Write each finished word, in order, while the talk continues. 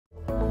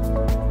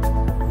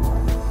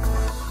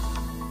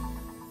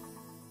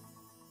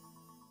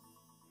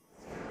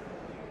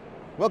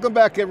Welcome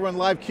back everyone,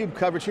 live CUBE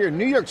coverage here in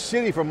New York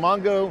City from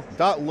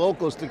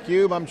Mongo.locals to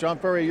CUBE. I'm John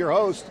Furrier, your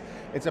host.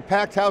 It's a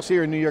packed house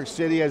here in New York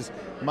City as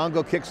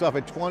Mongo kicks off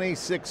a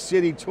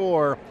 26-city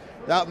tour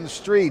out in the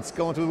streets,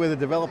 going to where the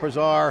developers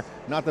are,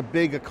 not the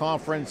big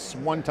conference,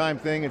 one-time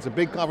thing. It's a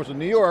big conference in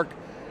New York,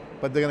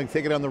 but they're going to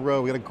take it on the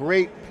road. We got a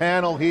great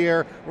panel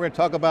here. We're going to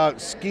talk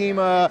about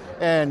schema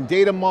and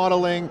data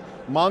modeling,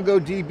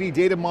 MongoDB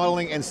data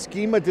modeling and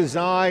schema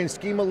design,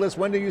 schema list,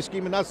 when to use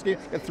schema, not schema,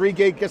 three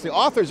gate guests. The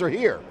authors are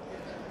here.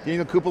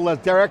 Daniel Coupal,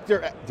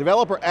 Director,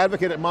 Developer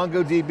Advocate at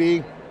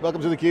MongoDB.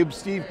 Welcome to theCUBE.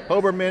 Steve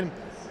Hoberman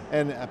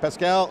and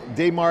Pascal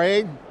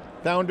Desmarets,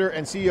 Founder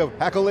and CEO of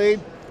Hackolade,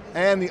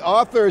 and the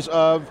authors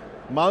of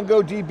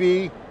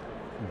MongoDB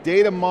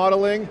Data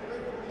Modeling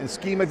and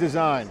Schema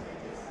Design.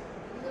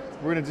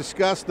 We're going to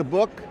discuss the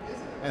book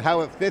and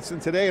how it fits in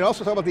today, and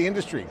also talk about the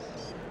industry.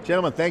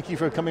 Gentlemen, thank you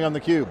for coming on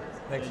theCUBE.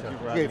 Thanks, John.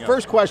 Okay,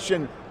 first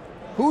question,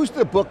 who's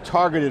the book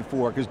targeted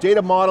for? Because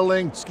data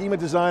modeling, schema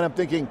design, I'm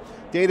thinking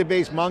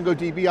database,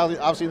 MongoDB,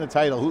 obviously in the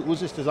title. Who's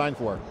this designed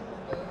for?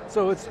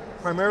 So it's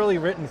primarily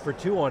written for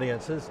two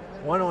audiences.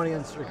 One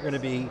audience are going to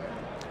be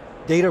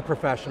data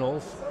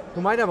professionals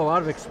who might have a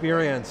lot of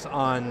experience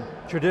on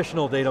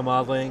traditional data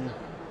modeling,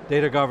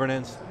 data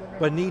governance,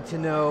 but need to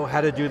know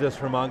how to do this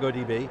for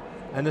MongoDB.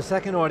 And the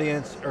second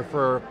audience are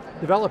for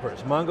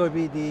developers,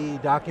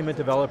 MongoDB document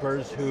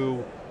developers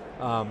who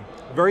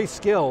very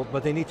skilled,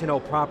 but they need to know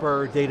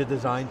proper data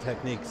design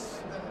techniques.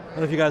 I don't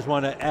know if you guys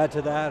want to add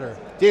to that, or?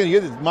 Daniel, you're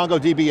the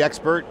MongoDB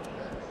expert.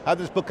 How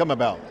did this book come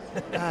about?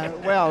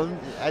 Well,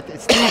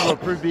 Steve will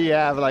probably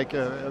have like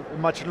a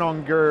much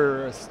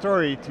longer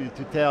story to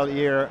tell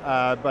here,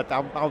 but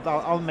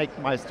I'll make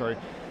my story.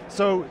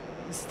 So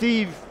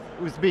Steve,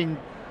 who's been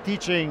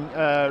teaching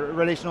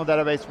relational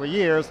database for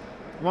years,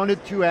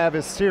 wanted to have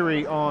a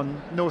series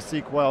on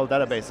NoSQL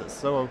databases.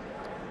 So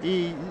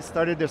he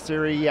started the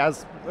series, he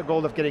has a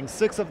goal of getting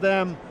 6 of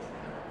them,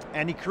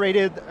 and he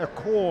created a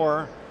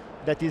core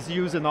that is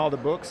used in all the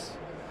books.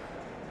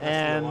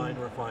 That's the aligned,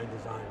 refined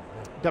design.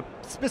 The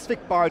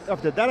specific part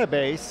of the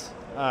database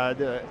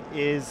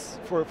is,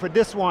 for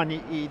this one,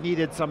 he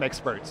needed some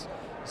experts.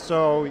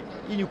 So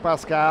he knew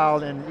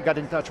Pascal, and he got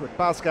in touch with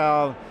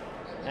Pascal,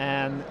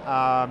 and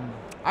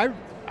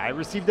I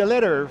received a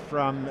letter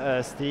from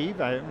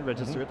Steve. I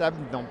registered.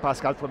 I've known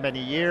Pascal for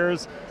many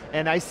years,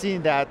 and I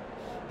seen that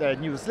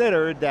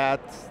newsletter that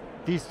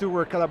these two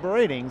were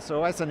collaborating,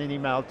 so I sent an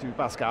email to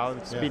Pascal.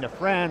 It's been a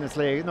friend. It's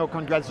like,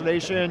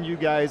 congratulations, you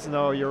guys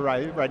you're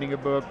writing a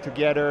book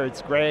together,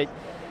 it's great.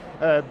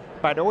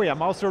 By the way,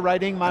 I'm also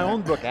writing my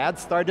own book. I had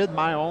started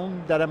my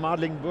own data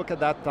modeling book at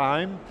that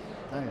time.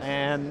 Nice.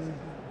 And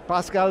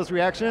Pascal's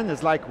reaction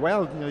is like,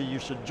 well, you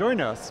should join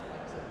us.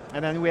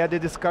 And then we had a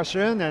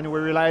discussion, and we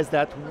realized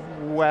that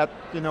what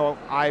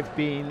I've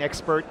been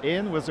expert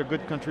in was a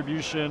good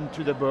contribution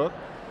to the book.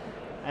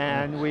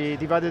 And we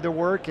divided the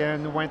work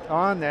and went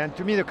on, and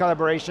to me the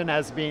collaboration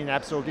has been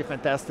absolutely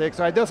fantastic.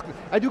 So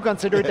I do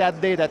consider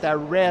that day that I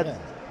read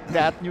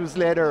that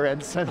newsletter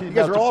and sent it. You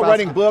guys are all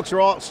writing books,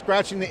 you're all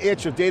scratching the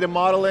itch of data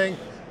modeling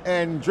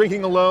and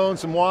drinking alone,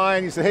 some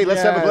wine. You said, hey,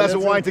 let's have a glass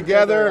of wine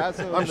together.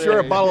 I'm sure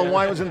a bottle of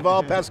wine was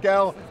involved,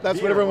 Pascal. That's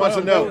beer. What everyone wants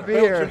to know.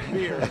 Beer.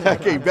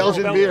 Okay,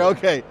 Belgian beer,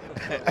 okay.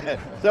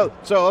 so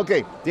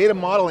okay, data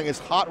modeling is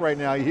hot right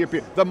now. You hear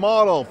people, the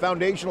model,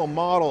 foundational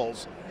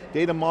models.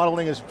 Data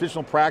modeling is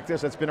traditional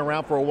practice that's been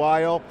around for a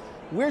while.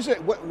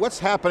 What's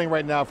happening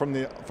right now from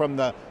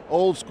the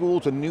old school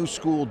to new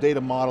school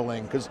data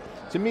modeling? Because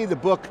to me the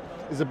book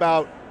is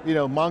about,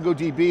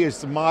 MongoDB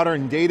is the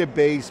modern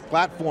database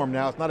platform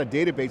now. It's not a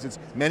database, it's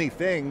many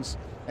things,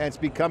 and it's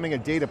becoming a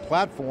data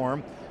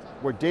platform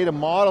where data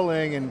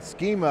modeling and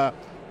schema,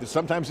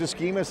 sometimes there's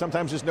schema,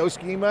 sometimes there's no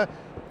schema.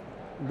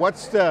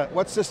 What's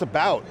this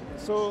about?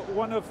 So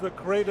one of the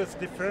greatest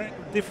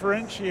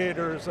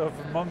differentiators of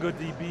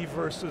MongoDB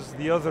versus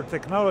the other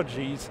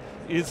technologies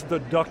is the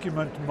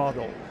document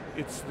model.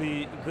 It's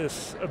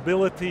this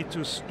ability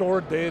to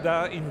store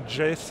data in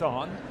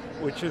JSON,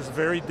 which is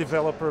very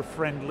developer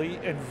friendly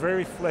and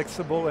very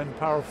flexible and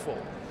powerful.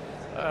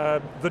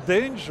 The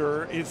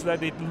danger is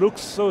that it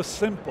looks so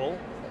simple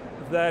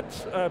that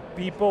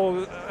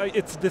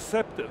it's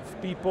deceptive.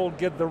 People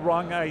get the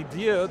wrong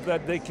idea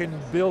that they can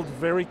build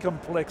very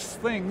complex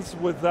things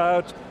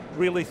without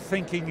really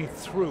thinking it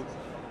through.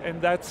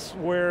 And that's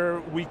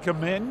where we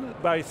come in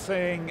by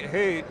saying,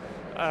 hey,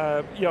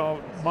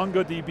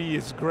 MongoDB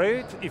is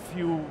great. If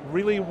you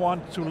really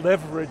want to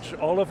leverage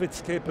all of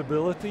its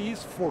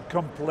capabilities for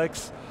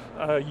complex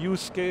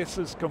use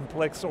cases,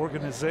 complex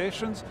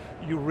organizations,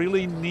 you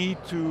really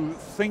need to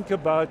think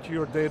about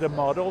your data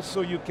model so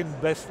you can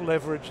best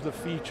leverage the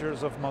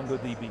features of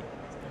MongoDB.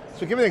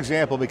 So give an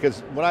example,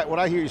 because what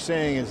I hear you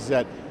saying is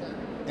that,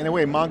 in a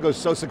way, Mongo's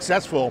so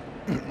successful,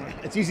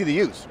 it's easy to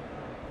use.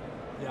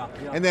 Yeah.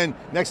 And then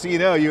next thing you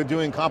know, you're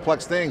doing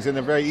complex things in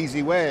a very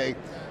easy way.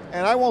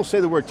 And I won't say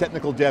the word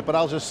technical debt, but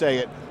I'll just say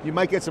it. You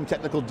might get some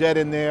technical debt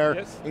in there.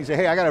 Yes. And you say,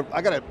 hey, I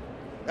got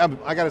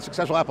a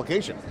successful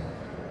application.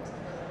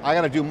 I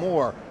got to do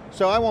more.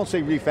 So I won't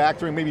say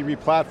refactoring, maybe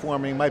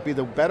replatforming might be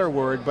the better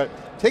word, but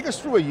take us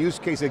through a use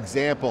case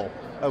example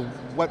of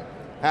what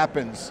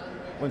happens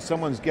when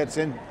someone gets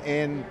in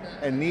and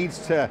needs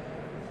to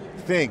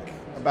think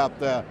about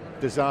the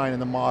design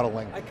and the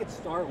modeling. I could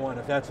start one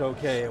if that's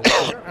okay, and we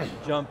can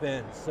jump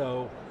in.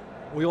 So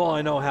we all,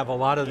 I know, have a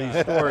lot of these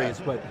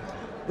stories, but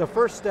the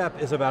first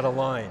step is about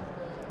align.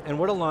 And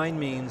what align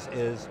means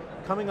is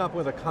coming up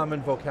with a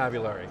common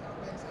vocabulary.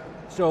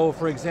 So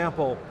for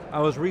example, I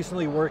was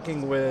recently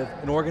working with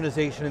an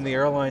organization in the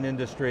airline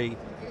industry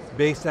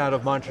based out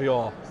of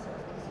Montreal.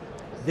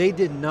 They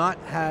did not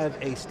have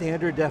a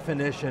standard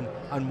definition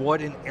on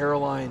what an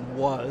airline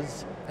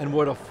was, and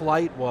what a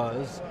flight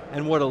was,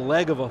 and what a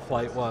leg of a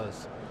flight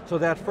was. So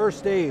that first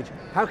stage,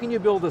 how can you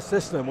build a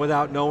system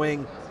without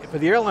knowing, for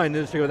the airline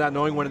industry, without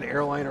knowing what an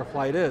airline or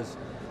flight is?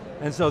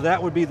 And so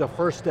that would be the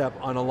first step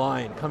on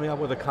align, coming up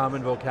with a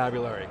common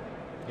vocabulary.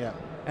 Yeah.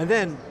 And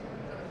then,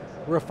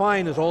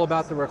 refine is all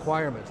about the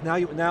requirements.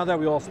 Now that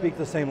we all speak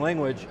the same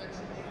language,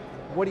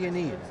 what do you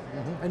need?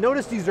 Mm-hmm. And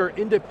notice these are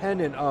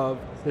independent of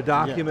the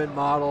document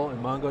model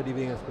and MongoDB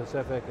being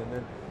specific,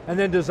 and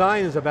then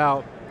design is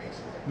about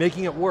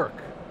making it work.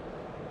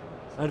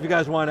 And if you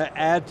guys want to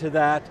add to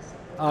that,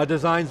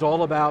 design's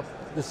all about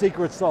the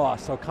secret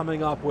sauce, so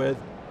coming up with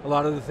a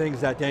lot of the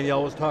things that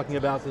Danielle was talking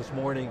about this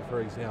morning,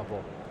 for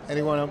example.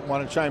 Anyone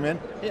want to chime in?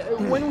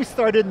 When we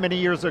started many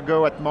years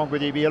ago at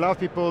MongoDB, a lot of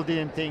people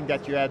didn't think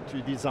that you had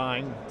to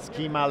design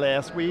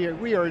schema-less. We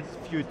heard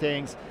a few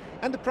things,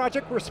 and the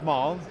projects were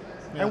small,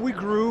 and we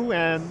grew,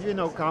 and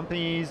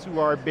companies who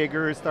are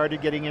bigger started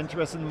getting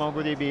interested in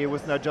MongoDB. It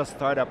was not just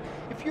startup.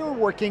 If you're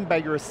working by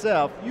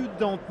yourself, you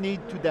don't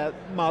need to that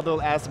model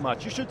as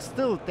much. You should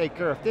still take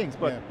care of things,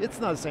 but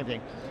it's not the same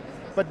thing.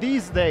 But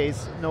these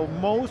days, a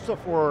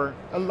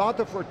lot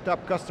of our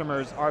top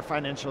customers are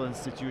financial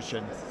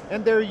institutions,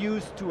 and they're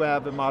used to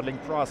have a modeling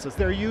process.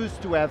 They're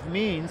used to have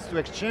means to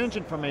exchange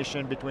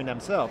information between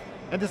themselves,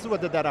 and this is what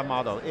the data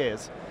model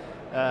is.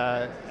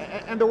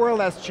 And the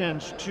world has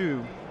changed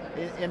too.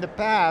 In the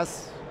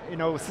past,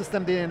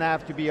 system didn't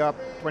have to be up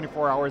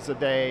 24 hours a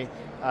day.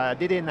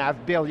 They didn't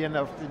have billions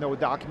of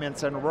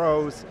documents and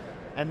rows,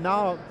 and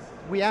now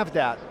we have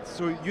that.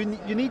 So you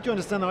need to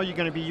understand how you're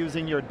going to be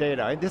using your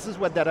data. And this is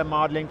what data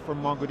modeling for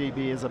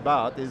MongoDB is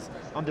about, is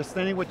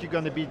understanding what you're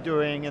going to be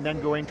doing and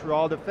then going through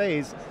all the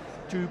phase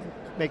to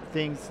make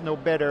things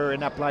better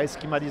and apply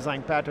schema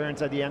design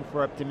patterns at the end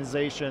for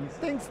optimization.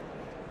 Things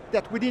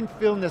that we didn't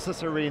feel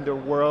necessary in the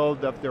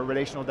world of the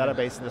relational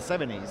database in the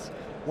 70s.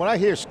 When I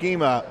hear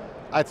schema,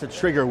 that's a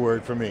trigger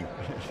word for me.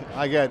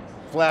 I get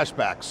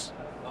flashbacks,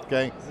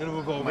 okay?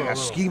 Oh my God,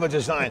 schema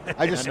design.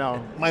 I just,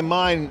 my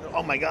mind,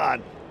 oh my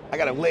God, I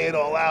got to lay it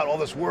all out, all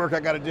this work I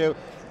got to do.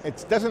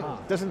 It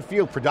doesn't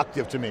feel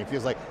productive to me. It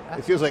feels like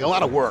a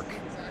lot of work.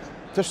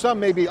 To some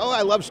maybe,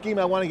 I love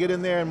schema, I want to get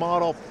in there and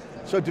model.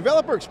 So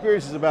developer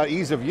experience is about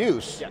ease of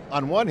use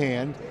on one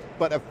hand,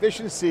 but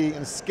efficiency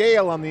and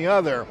scale on the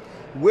other.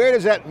 Where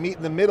does that meet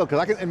in the middle? Because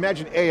I can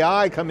imagine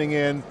AI coming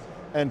in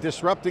and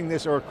disrupting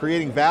this or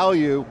creating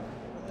value,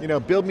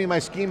 build me my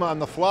schema on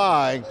the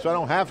fly so I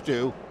don't have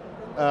to.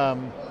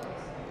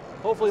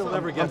 Hopefully you'll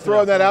never get I'm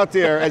throwing that out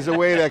there as a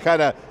way to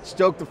kind of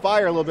stoke the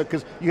fire a little bit,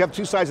 because you have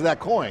two sides of that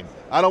coin.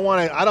 I don't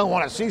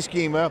want to see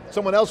schema,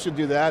 someone else should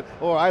do that,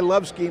 or I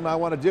love schema, I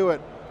want to do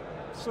it.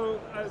 So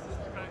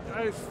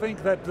I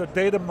think that the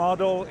data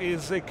model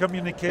is a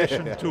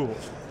communication tool.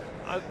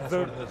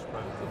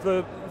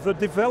 The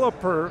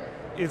developer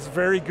is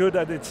very good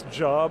at its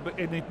job,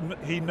 and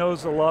he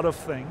knows a lot of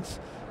things,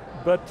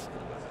 but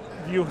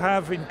you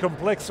have, in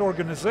complex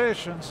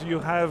organizations, you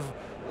have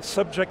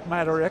subject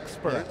matter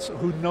experts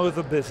who know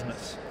the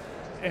business.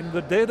 And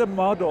the data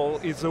model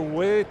is a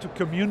way to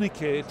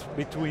communicate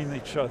between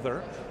each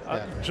other,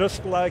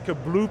 just like a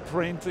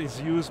blueprint is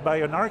used by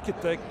an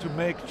architect to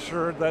make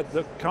sure that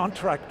the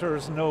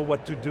contractors know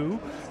what to do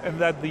and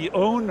that the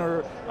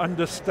owner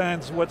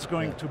understands what's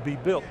going to be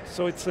built.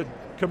 So it's a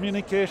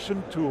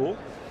communication tool,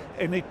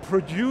 and it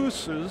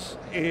produces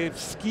a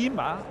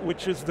schema,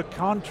 which is the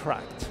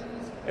contract.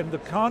 And the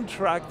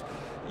contract,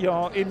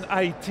 in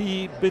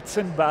IT, bits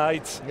and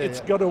bytes,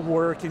 it's got to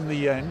work in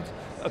the end.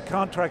 A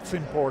contract's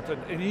important.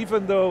 And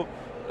even though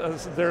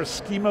there's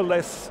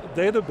schema-less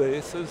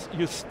databases,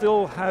 you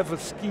still have a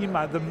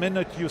schema the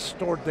minute you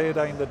store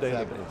data in the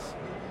database.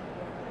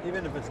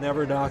 Even if it's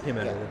never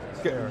documented.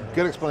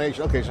 Good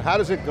explanation. Okay, so how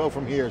does it go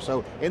from here?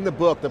 So in the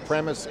book, the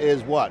premise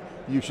is what?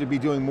 You should be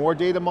doing more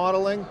data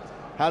modeling.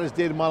 How does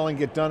data modeling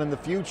get done in the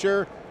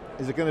future?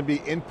 Is it going to be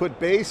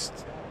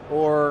input-based,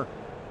 or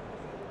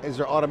is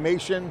there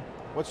automation?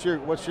 What's your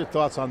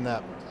thoughts on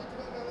that?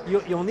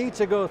 You'll need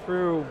to go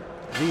through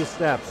these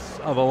steps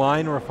of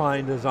align,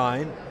 refine,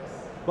 design,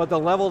 but the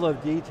level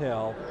of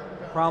detail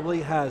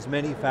probably has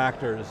many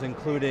factors,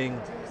 including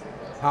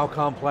how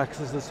complex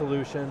is the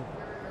solution?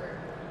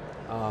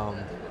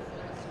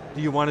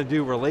 Do you want to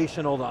do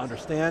relational to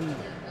understand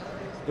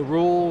the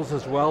rules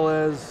as well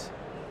as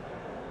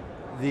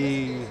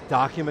the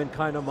document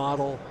kind of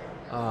model?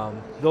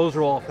 Those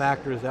are all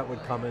factors that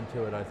would come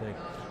into it, I think.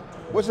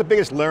 What's the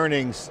biggest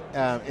learnings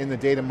in the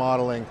data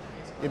modeling?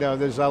 You know,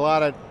 there's a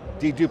lot of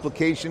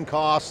deduplication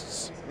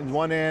costs in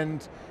one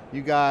end.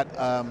 You got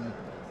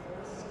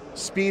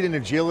speed and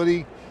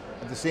agility.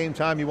 At the same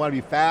time, you want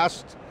to be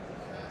fast.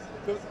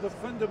 The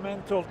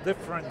fundamental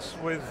difference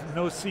with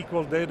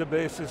NoSQL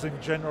databases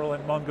in general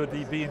and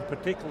MongoDB in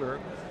particular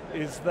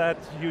is that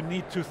you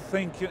need to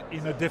think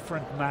in a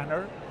different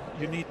manner.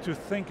 You need to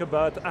think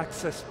about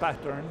access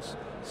patterns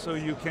so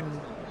you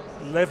can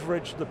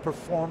leverage the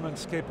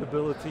performance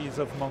capabilities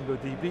of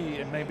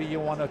MongoDB. And maybe you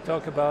want to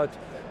talk about,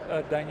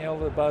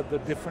 Daniel, about the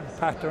different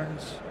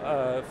patterns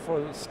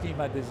for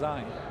schema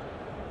design.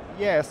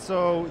 Yeah,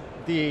 so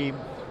the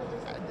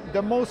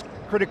most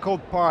critical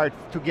part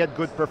to get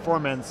good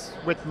performance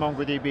with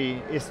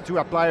MongoDB is to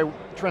apply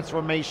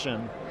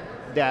transformation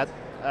that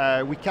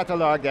we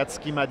catalog that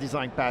schema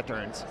design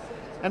patterns.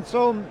 And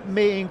so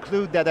may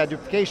include that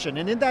identification.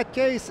 And in that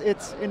case,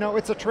 it's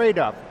a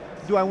trade-off.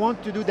 Do I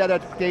want to do that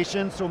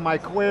identification so my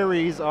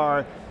queries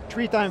are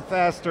 3 times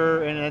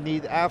faster and I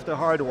need half the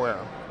hardware?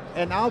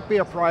 And I'll pay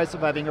a price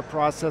of having a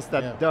process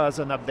that does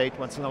an update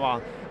once in a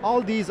while.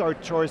 All these are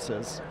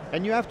choices,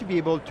 and you have to be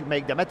able to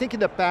make them. I think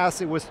in the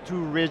past it was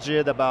too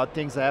rigid about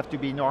things that have to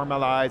be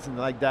normalized and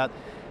like that.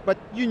 But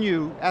you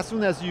knew, as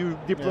soon as you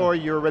deploy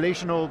your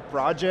relational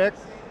project,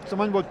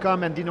 someone would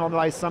come and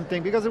denormalize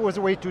something because it was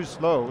way too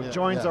slow.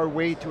 Joins are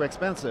way too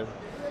expensive.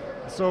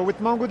 So with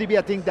MongoDB,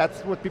 I think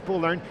that's what people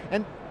learn.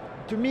 And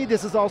to me,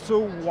 this is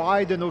also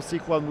why the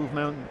NoSQL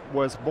movement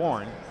was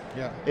born.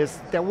 Is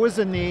there was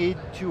a need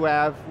to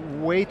have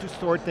way to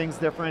store things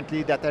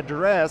differently that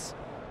address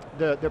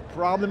the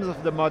problems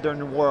of the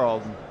modern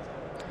world.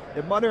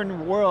 The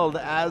modern world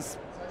has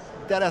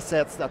data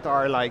sets that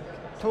are like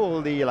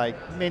totally like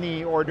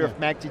many order of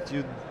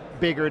magnitude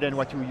bigger than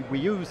what we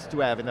used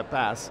to have in the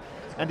past.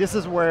 And this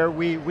is where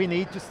we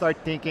need to start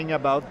thinking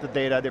about the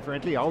data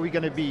differently. How are we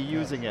going to be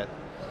using it?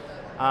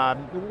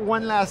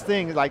 One last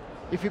thing, like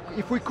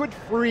if we could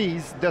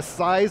freeze the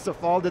size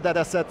of all the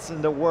data sets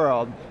in the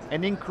world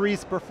and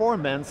increase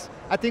performance,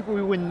 I think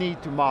we would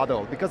need to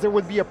model, because there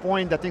would be a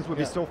point that things would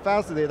be so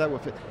fast the data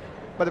would fit.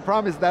 But the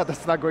problem is that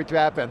that's not going to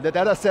happen. The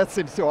data set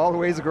seems to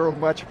always grow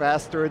much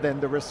faster than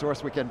the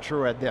resource we can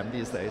throw at them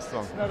these days.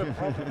 So. It's not a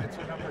problem, it's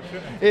an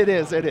opportunity. It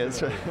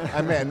is.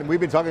 I mean, we've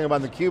been talking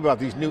about in theCUBE about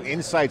these new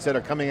insights that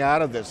are coming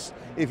out of this.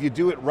 If you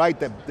do it right,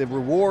 the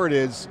reward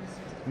is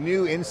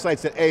new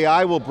insights that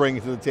AI will bring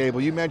to the table.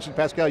 You mentioned,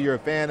 Pascal, you're a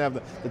fan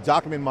of the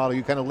document model.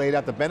 You kind of laid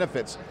out the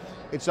benefits.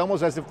 It's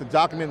almost as if the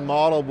document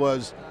model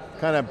was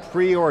kind of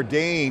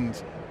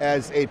preordained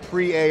as a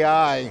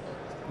pre-AI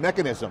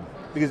mechanism.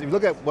 Because if you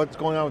look at what's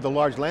going on with the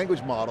large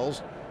language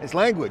models, it's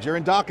language, you're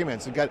in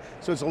documents.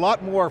 So it's a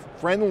lot more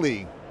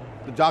friendly,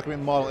 the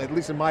document model, at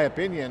least in my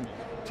opinion,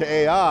 to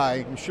AI.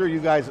 I'm sure you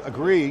guys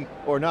agree,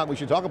 or not, we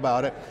should talk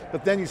about it.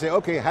 But then you say,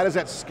 okay, how does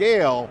that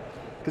scale?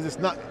 Because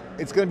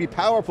it's going to be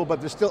powerful, but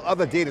there's still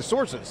other data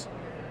sources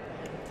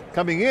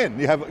coming in.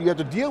 You have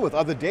to deal with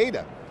other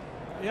data.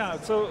 Yeah,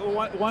 so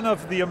one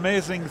of the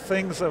amazing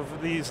things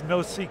of these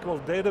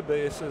NoSQL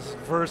databases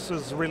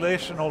versus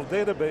relational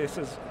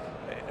databases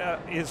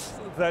is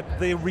that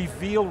they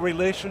reveal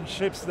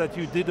relationships that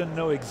you didn't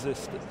know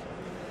existed.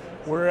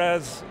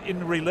 Whereas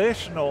in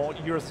relational,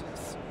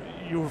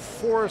 you're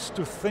forced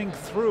to think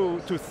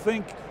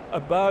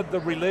about the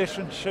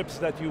relationships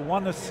that you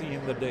want to see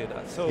in the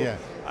data. So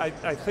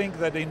I think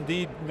that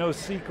indeed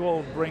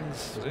NoSQL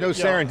brings... There's no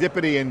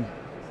serendipity in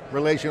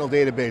relational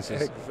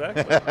databases.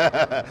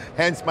 Exactly.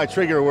 Hence my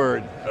trigger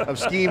word of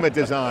schema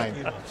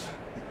design.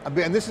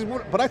 And this is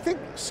but I think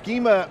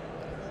schema,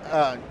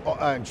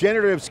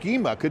 generative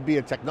schema could be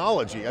a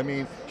technology. I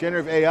mean,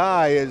 generative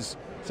AI is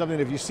something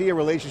that if you see a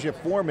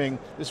relationship forming,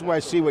 this is why I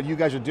see what you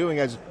guys are doing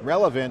as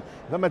relevant.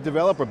 If I'm a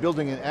developer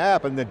building an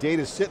app and the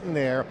data's sitting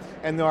there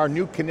and there are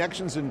new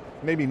connections and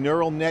maybe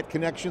neural net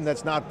connection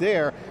that's not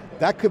there,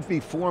 that could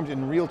be formed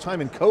in real time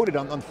and coded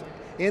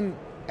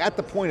at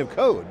the point of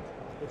code.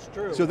 It's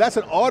true. So that's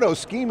an auto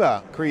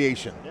schema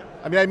creation. Yeah.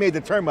 I mean, I made the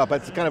term up,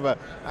 it's kind of an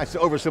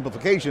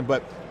oversimplification,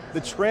 but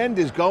the trend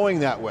is going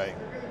that way.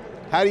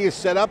 How do you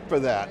set up for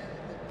that?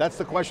 That's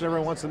the question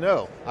everyone wants to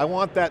know. I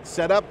want that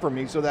set up for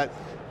me so that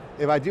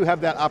if I do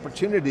have that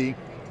opportunity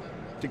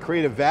to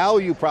create a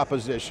value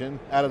proposition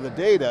out of the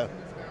data,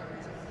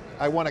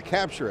 I want to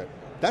capture it.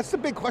 That's the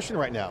big question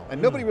right now,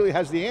 and nobody really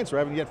has the answer. I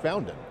haven't yet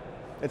found it.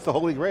 It's the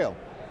holy grail.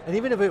 And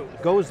even if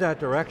it goes that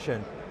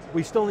direction,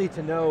 we still need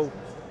to know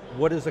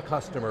what is a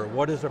customer,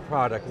 what is a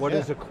product, what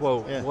is a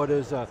quote, what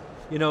is a,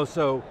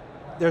 so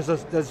there's a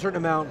certain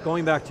amount,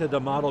 going back to the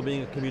model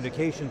being a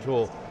communication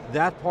tool,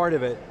 that part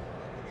of it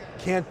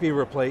can't be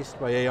replaced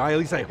by AI, at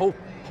least I hope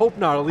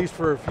not, at least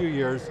for a few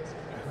years,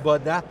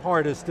 but that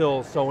part is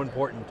still so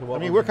important to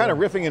what we're kind of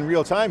riffing in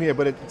real time here,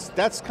 but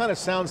that's kind of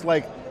sounds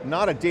like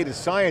not a data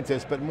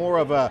scientist, but more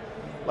of a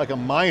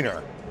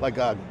miner, like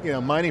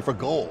mining for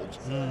gold.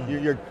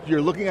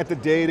 You're looking at the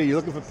data, you're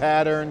looking for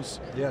patterns.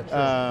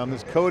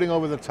 There's coding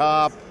over the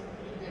top.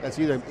 That's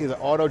either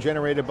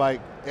auto-generated by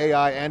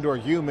AI and or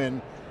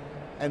human.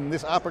 And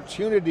this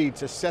opportunity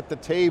to set the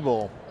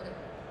table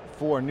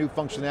for new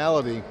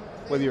functionality,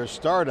 whether you're a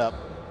startup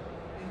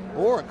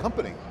or a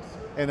company.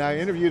 And I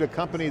interviewed a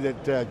company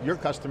that your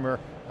customer,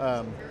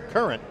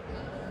 Current,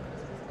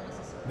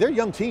 they're a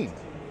young team.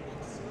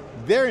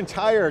 Their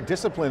entire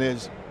discipline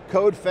is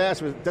code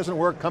fast, if it doesn't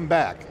work, come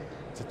back.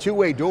 It's a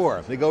two-way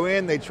door. They go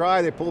in, they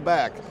try, they pull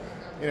back.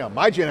 You know,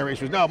 my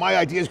generation was, no, my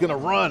idea is going to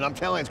run, I'm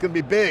telling you, it's going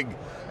to be big.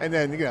 And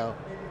then, you know.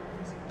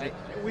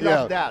 We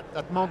love that.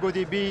 At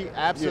MongoDB,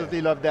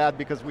 absolutely love that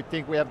because we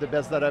think we have the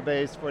best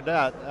database for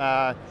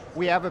that.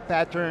 We have a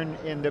pattern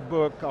in the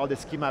book called the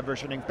schema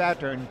versioning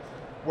pattern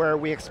where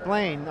we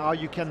explain how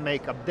you can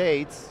make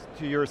updates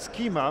to your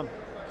schema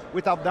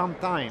without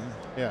downtime.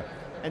 Yeah.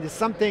 And it's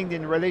something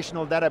in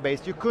relational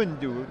database you couldn't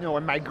do. You know,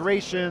 a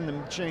migration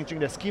and changing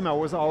the schema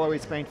was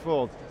always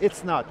painful.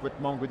 It's not with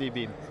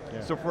MongoDB.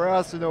 Yeah. So for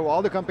us, you know,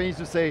 all the companies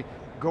who say,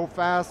 go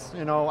fast,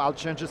 you know, I'll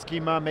change the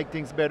schema, make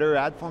things better,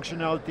 add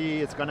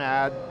functionality, it's going to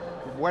add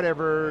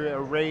whatever,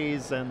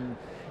 arrays and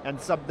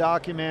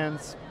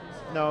sub-documents.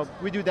 No,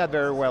 we do that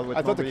very well with MongoDB.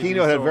 I thought the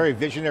keynote had a very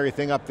visionary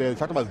thing up there. They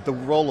talked about the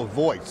role of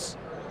voice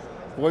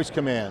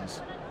commands.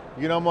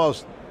 You can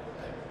almost,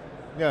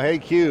 you know, hey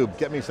Cube,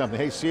 get me something.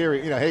 Hey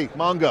Siri, you know, hey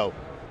Mongo,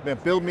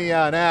 build me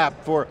an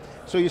app for,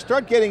 so you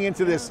start getting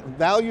into this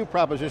value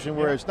proposition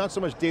where it's not so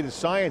much data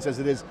science as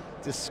it is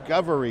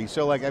discovery.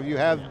 So like if you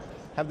have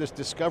this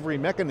discovery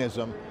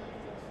mechanism,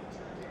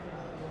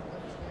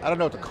 I don't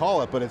know what to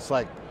call it, but it's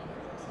like,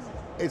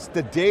 it's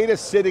the data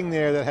sitting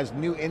there that has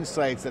new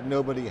insights that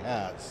nobody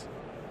has.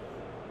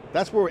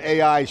 That's where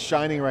AI is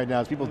shining right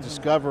now, is people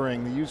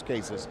discovering the use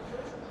cases.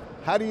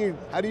 How do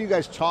you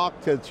guys talk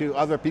to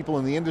other people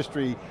in the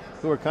industry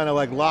who are kind of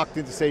like locked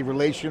into, say,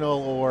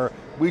 relational, or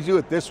we do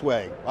it this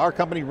way. Our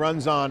company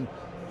runs on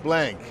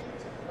blank.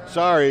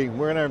 Sorry,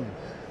 we're going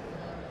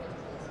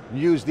to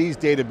use these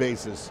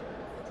databases.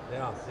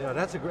 Yeah,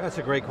 that's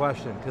a great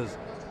question, because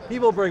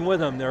people bring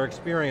with them their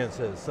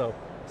experiences. So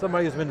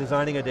somebody who's been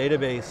designing a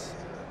database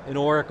in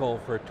Oracle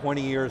for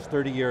 20 years,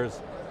 30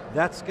 years,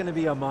 that's going to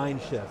be a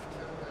mind shift.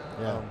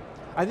 Yeah.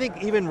 I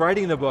think even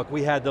writing the book,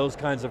 we had those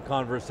kinds of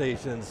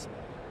conversations.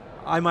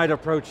 I might have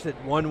approached it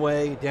one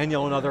way,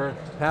 Daniel another,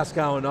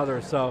 Pascal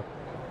another, so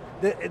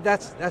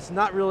that's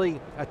not really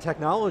a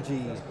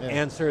technology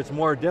answer, it's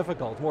more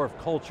difficult, more of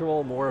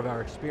cultural, more of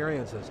our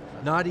experiences.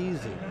 Not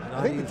easy.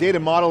 I think the data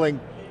modeling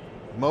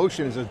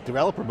motion is a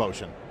developer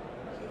motion.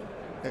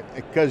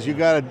 Because you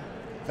got to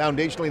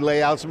foundationally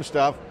lay out some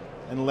stuff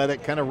and let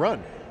it kind of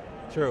run.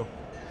 True.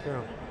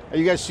 Are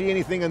you guys see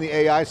anything on the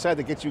AI side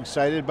that gets you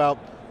excited about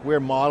where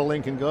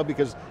modeling can go?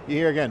 Because you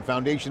hear again,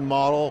 foundation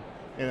model,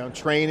 you know,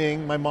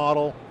 training my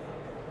model.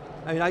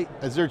 I mean,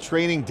 is there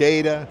training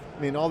data?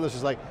 I mean, all this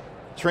is like,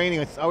 training,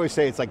 I always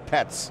say it's like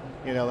pets.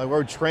 You know, the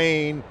word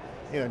train,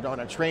 you know, don't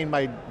I train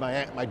my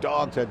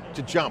dog to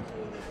jump.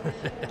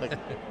 Like,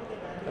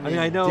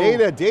 I know.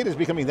 Data is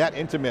becoming that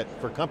intimate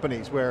for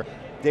companies where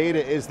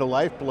data is the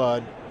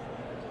lifeblood,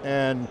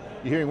 and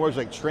you're hearing words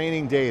like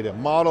training data,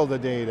 model the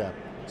data,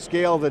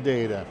 scale the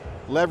data,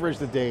 leverage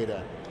the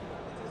data.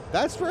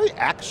 That's very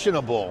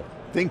actionable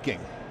thinking.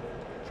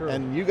 True.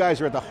 And you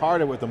guys are at the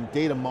heart of it with the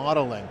data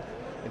modeling.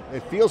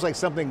 It feels like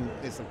something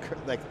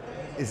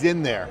is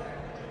in there.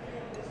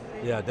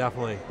 Yeah,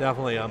 definitely.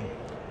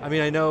 I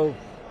mean, I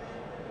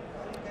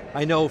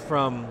know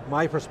from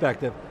my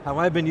perspective, how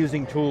I've been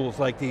using tools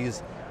like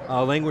these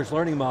language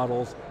learning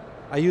models.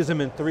 I use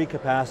them in 3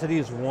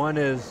 capacities. One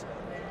is,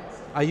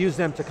 I use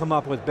them to come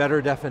up with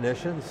better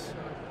definitions.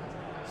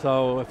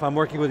 So if I'm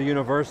working with a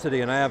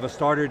university and I have a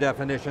starter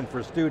definition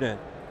for student,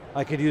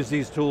 I could use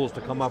these tools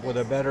to come up with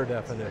a better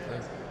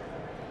definition.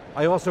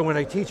 I also, when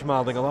I teach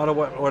modeling, a lot of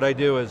what I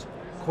do is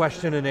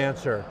question and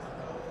answer.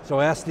 So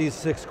ask these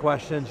 6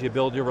 questions, you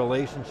build your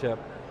relationship.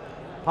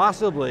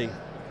 Possibly,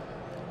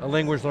 a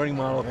language learning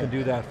model can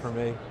do that for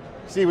me.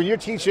 See, when you're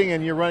teaching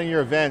and you're running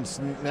your events,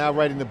 now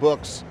writing the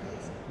books,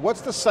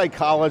 what's the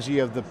psychology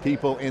of the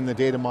people in the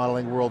data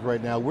modeling world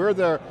right now? Where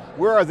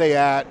are they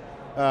at?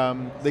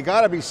 They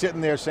got to be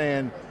sitting there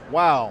saying,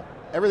 wow,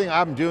 everything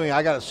I'm doing,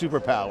 I got a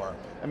superpower.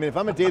 I mean, if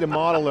I'm a data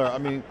modeler, I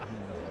mean,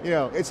 you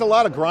know, it's a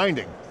lot of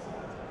grinding,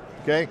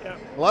 okay? Yeah.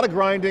 A lot of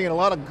grinding and a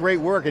lot of great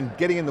work and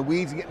getting in the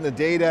weeds, getting the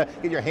data,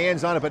 get your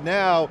hands on it, but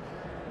now,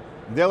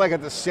 they're like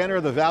at the center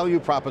of the value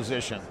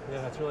proposition.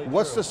 Yeah, that's really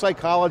What's true. the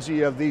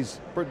psychology of this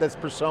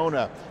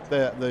persona,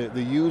 the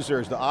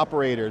users, the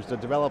operators, the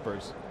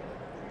developers?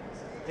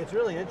 It's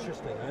really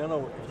interesting. I don't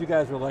know if you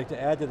guys would like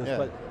to add to this,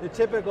 but the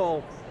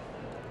typical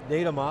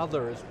data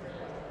modeler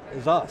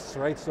is us,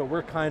 right? So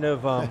we're kind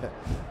of,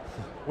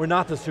 we're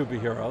not the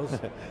superheroes.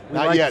 We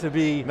Not like yet. to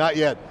be Not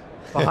yet.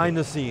 behind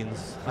the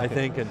scenes, I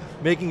think, and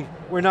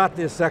we're not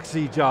the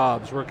sexy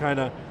jobs. We're kind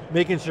of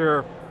making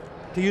sure,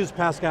 to use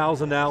Pascal's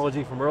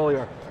analogy from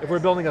earlier, if we're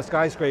building a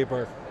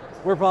skyscraper,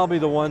 we're probably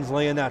the ones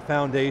laying that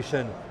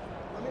foundation.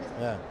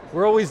 Yeah.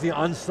 We're always the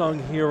unsung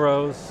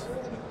heroes,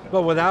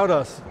 but without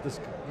us,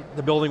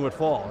 the building would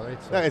fall,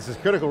 right? So. Yeah, it's a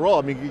critical role.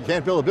 I mean, you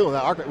can't build a building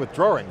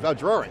without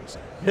drawings.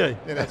 Yeah, You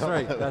know?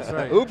 that's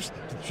right. Oops,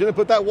 should have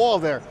put that wall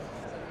there.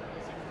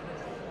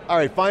 All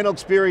right, final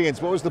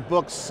experience. What was the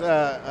book's,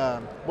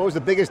 what was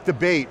the biggest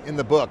debate in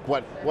the book?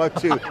 What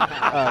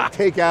to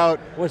take out,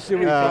 What should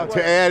we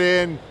to add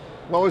in?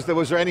 What was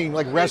was there any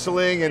like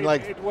wrestling and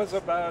like? It was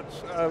about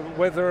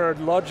whether a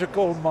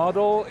logical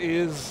model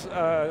is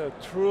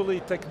truly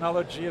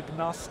technology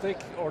agnostic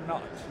or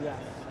not. Yeah,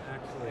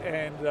 actually.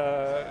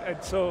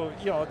 And so,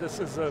 this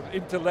is an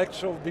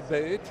intellectual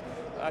debate.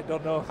 I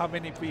don't know how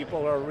many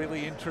people are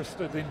really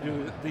interested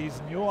in these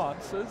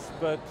nuances,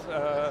 but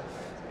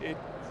it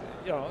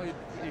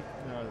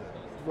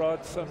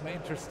brought some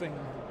interesting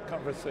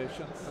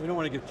conversations. We don't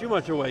want to give too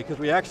much away because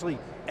we actually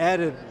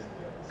added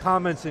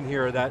comments in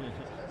here that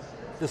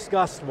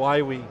discussed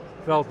why we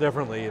felt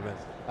differently even.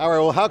 All right,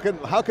 well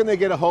how can they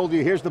get a hold of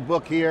you? Here's the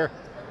book here,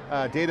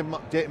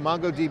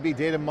 MongoDB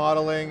data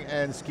modeling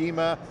and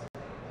schema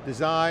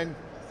design.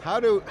 How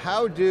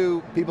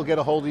do people get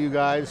a hold of you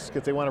guys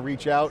if they want to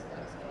reach out?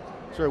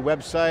 Is there a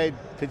website,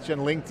 pitch on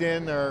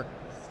LinkedIn or?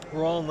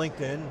 We're all on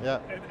LinkedIn. Yeah.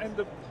 And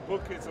the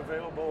book is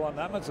available on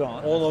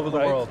Amazon. All over the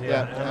world,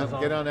 Yeah,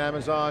 Amazon. get on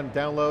Amazon,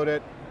 download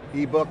it,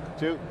 ebook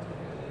too,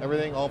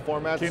 everything, all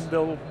formats.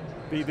 Kindle,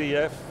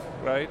 PDF,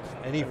 right?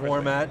 Any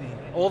format.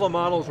 All the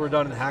models were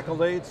done in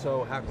Hackolade,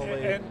 so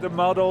Hackolade. And the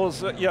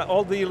models,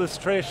 all the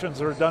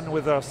illustrations are done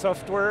with our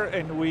software,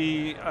 and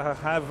we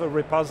have a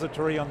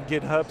repository on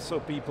GitHub so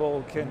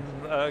people can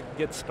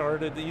get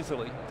started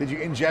easily. Did you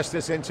ingest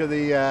this into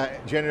the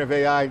generative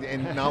AI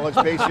in knowledge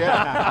base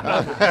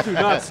yet? Do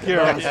not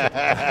scare us.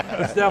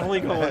 It's definitely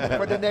going.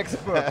 For the next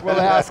book, we'll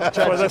ask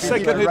ChatGPT For the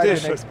second to write the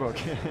edition. next book.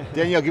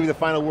 Daniel, I'll give you the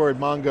final word,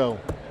 Mongo.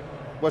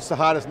 What's the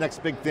hottest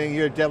next big thing?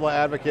 You're a devil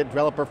advocate,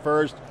 developer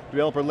first,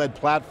 developer-led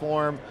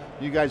platform.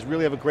 You guys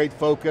really have a great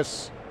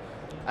focus.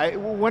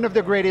 One of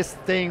the greatest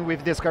things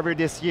we've discovered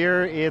this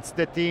year, it's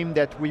the team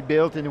that we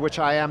built, in which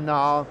I am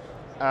now,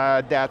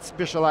 that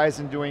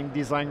specialize in doing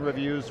design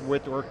reviews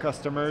with our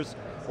customers,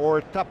 or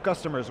top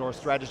customers, or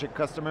strategic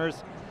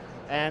customers.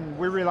 And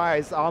we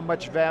realize how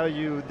much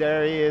value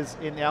there is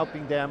in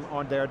helping them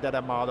on their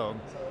data model.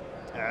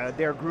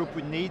 Their group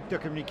would need to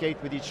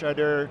communicate with each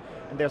other,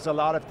 and there's a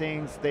lot of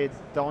things they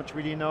don't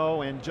really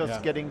know, and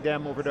just getting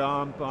them over the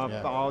hump of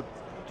how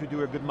to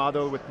do a good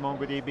model with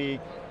MongoDB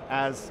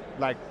has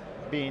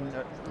been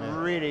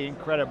really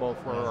incredible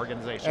for our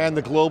organization. And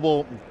the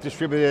global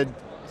distributed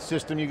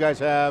system you guys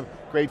have,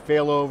 great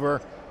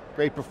failover,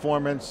 great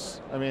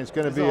performance. I mean, it's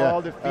going to be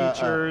all the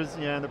features,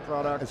 and the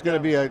product. It's going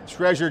to be a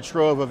treasure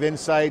trove of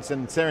insights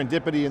and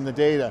serendipity in the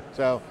data.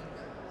 So,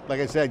 like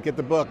I said, get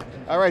the book.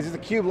 All right, this is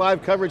theCUBE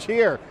live coverage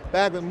here.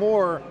 Back with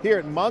more here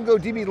at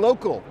MongoDB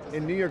Local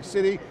in New York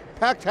City.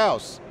 Packed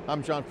house.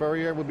 I'm John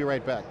Furrier, we'll be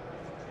right back.